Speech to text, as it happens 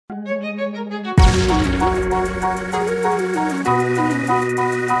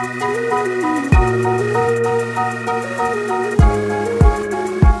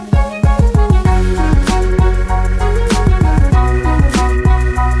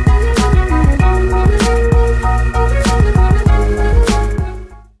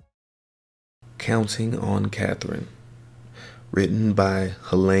Counting on Katherine, written by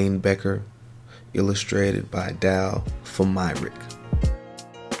Helaine Becker, illustrated by Dow for Myrick.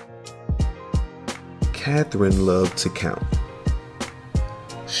 Katherine loved to count.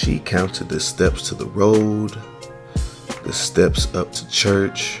 She counted the steps to the road, the steps up to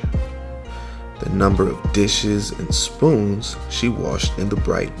church, the number of dishes and spoons she washed in the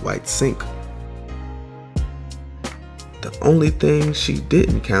bright white sink. The only thing she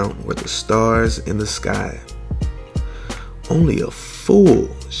didn't count were the stars in the sky. Only a fool,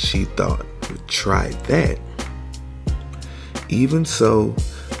 she thought, would try that. Even so,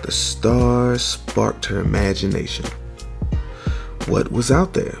 the stars sparked her imagination. What was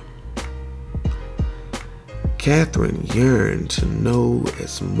out there? Katherine yearned to know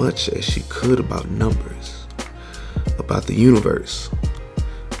as much as she could about numbers, about the universe,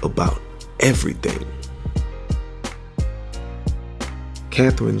 about everything.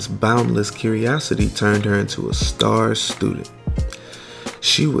 Katherine's boundless curiosity turned her into a star student.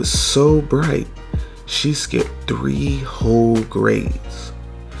 She was so bright, she skipped 3 whole grades.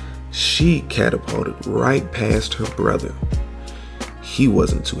 She catapulted right past her brother. He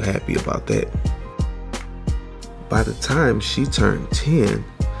wasn't too happy about that. By the time she turned 10,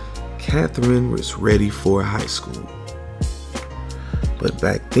 Katherine was ready for high school. But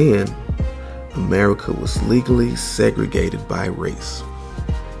back then, America was legally segregated by race.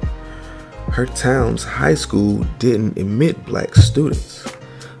 Her town's high school didn't admit black students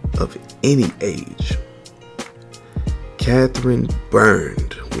of any age. Katherine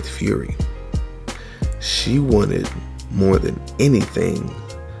burned with fury. She wanted more than anything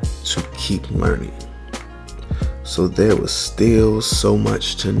to keep learning. So there was still so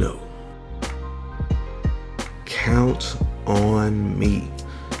much to know. Count on me,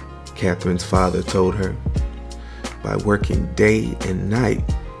 Katherine's father told her. By working day and night,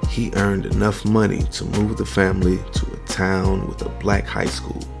 he earned enough money to move the family to a town with a black high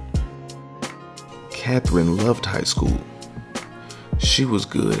school. Katherine loved high school. She was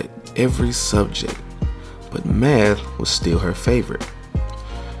good at every subject, but math was still her favorite.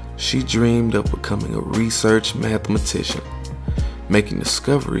 She dreamed of becoming a research mathematician, making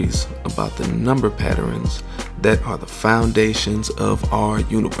discoveries about the number patterns that are the foundations of our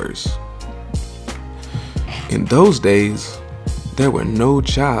universe. In those days, there were no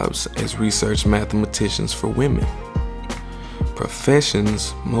jobs as research mathematicians for women.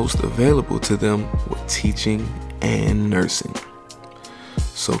 Professions most available to them were teaching and nursing.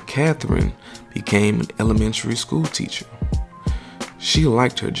 So Katherine became an elementary school teacher. She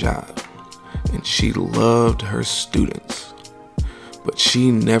liked her job, and she loved her students. But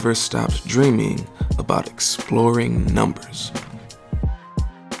she never stopped dreaming about exploring numbers.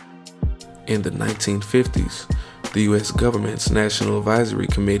 In the 1950s, the U.S. government's National Advisory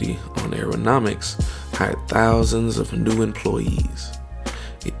Committee on Aeronautics hired thousands of new employees.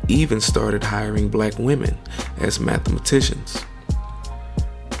 It even started hiring black women as mathematicians.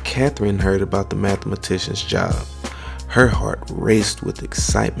 Katherine heard about the mathematician's job. Her heart raced with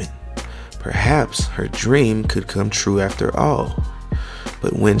excitement. Perhaps her dream could come true after all.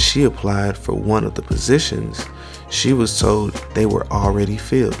 But when she applied for one of the positions, she was told they were already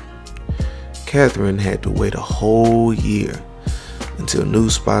filled. Katherine had to wait a whole year until new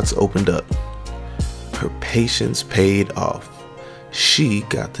spots opened up. Her patience paid off. She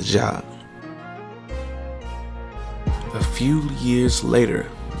got the job. A few years later,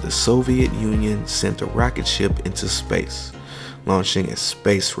 the Soviet Union sent a rocket ship into space, launching a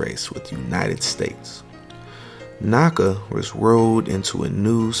space race with the United States. NACA was rolled into a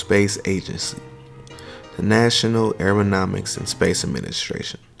new space agency, the National Aeronautics and Space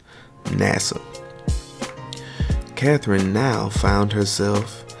Administration, NASA. Katherine now found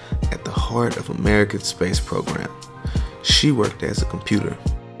herself at the heart of America's space program. She worked as a computer.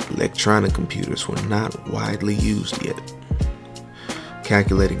 Electronic computers were not widely used yet.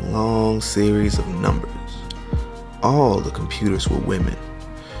 Calculating long series of numbers. All the computers were women.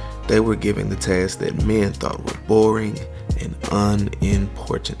 They were given the tasks that men thought were boring and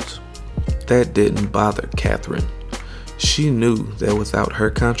unimportant. That didn't bother Katherine. She knew that without her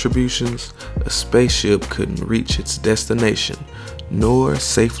contributions, a spaceship couldn't reach its destination, nor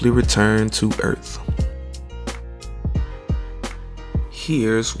safely return to Earth.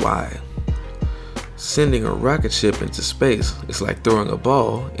 Here's why. Sending a rocket ship into space is like throwing a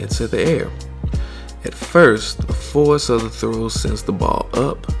ball into the air. At first, the force of the throw sends the ball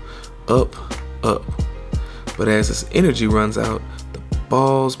up, up, up. But as its energy runs out, the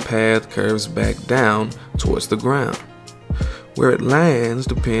ball's path curves back down towards the ground. Where it lands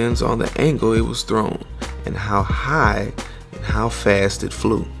depends on the angle it was thrown and how high and how fast it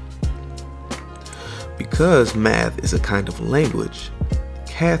flew. Because math is a kind of language,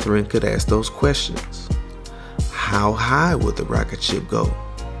 Katherine could ask those questions. How high would the rocket ship go?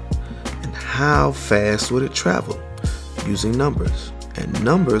 And how fast would it travel? Using numbers. And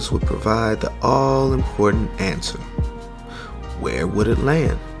numbers would provide the all-important answer. Where would it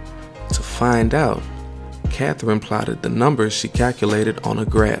land? To find out, Katherine plotted the numbers she calculated on a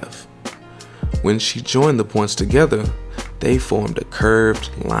graph. When she joined the points together, they formed a curved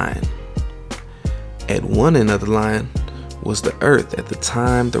line. At one end of the line was the Earth at the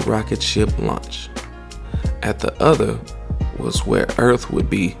time the rocket ship launched. At the other was where Earth would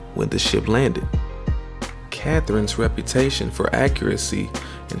be when the ship landed. Katherine's reputation for accuracy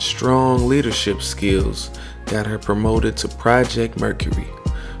and strong leadership skills got her promoted to Project Mercury,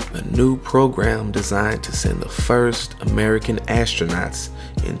 a new program designed to send the first American astronauts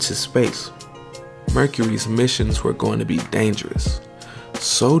into space. Mercury's missions were going to be dangerous.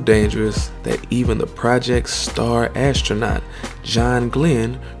 So dangerous that even the project's star astronaut, John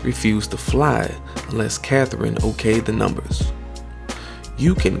Glenn, refused to fly unless Katherine okayed the numbers.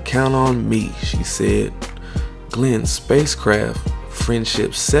 "You can count on me," she said. Glenn's spacecraft,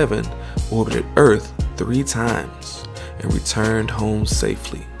 Friendship 7, orbited Earth 3 times and returned home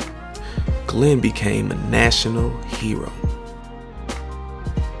safely. Glenn became a national hero.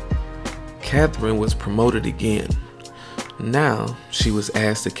 Katherine was promoted again. Now she was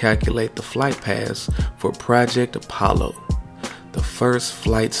asked to calculate the flight paths for Project Apollo, the first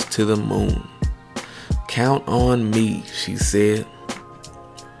flights to the moon. "Count on me," she said.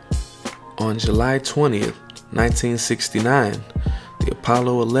 On July 20th, 1969, the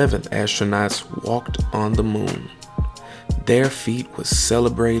Apollo 11 astronauts walked on the moon. Their feat was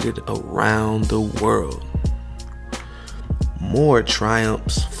celebrated around the world. More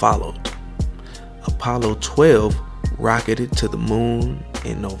triumphs followed. Apollo 12 rocketed to the moon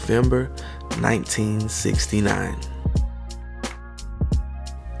in November 1969.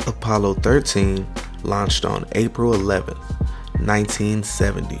 Apollo 13 launched on April 11th,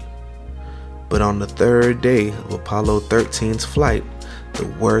 1970. But on the third day of Apollo 13's flight, the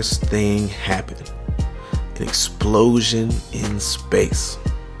worst thing happened. An explosion in space.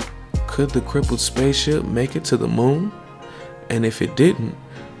 Could the crippled spaceship make it to the moon? And if it didn't,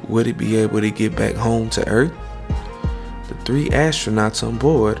 would it be able to get back home to Earth? The 3 astronauts on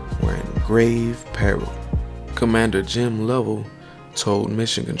board were in grave peril. Commander Jim Lovell told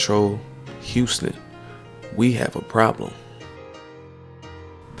Mission Control, "Houston, we have a problem."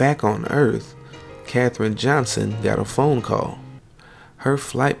 Back on Earth, Katherine Johnson got a phone call. Her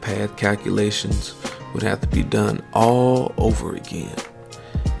flight path calculations would have to be done all over again,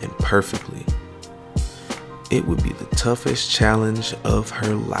 and perfectly. It would be the toughest challenge of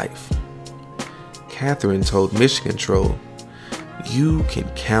her life. Katherine told Mission Control, "You can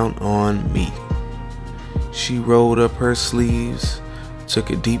count on me." She rolled up her sleeves, took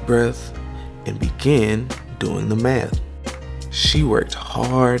a deep breath, and began doing the math. She worked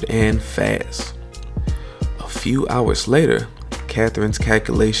hard and fast. A few hours later, Katherine's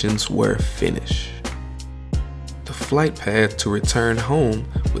calculations were finished. The flight path to return home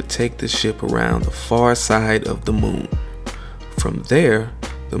would take the ship around the far side of the moon. From there,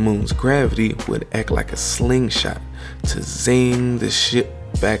 the moon's gravity would act like a slingshot to zing the ship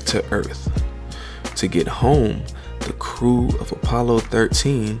back to Earth. To get home, the crew of Apollo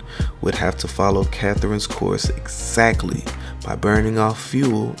 13 would have to follow Katherine's course exactly by burning off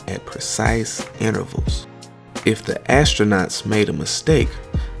fuel at precise intervals. If the astronauts made a mistake,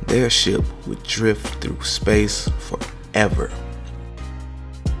 their ship would drift through space forever.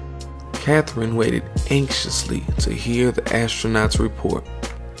 Katherine waited anxiously to hear the astronauts' report.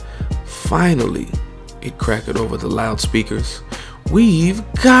 Finally, it crackled over the loudspeakers. "We've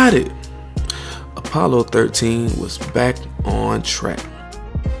got it!" Apollo 13 was back on track.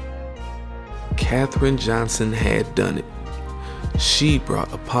 Katherine Johnson had done it. She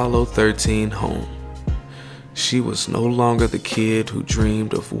brought Apollo 13 home. She was no longer the kid who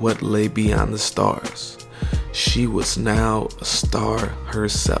dreamed of what lay beyond the stars. She was now a star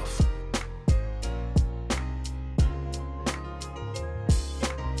herself.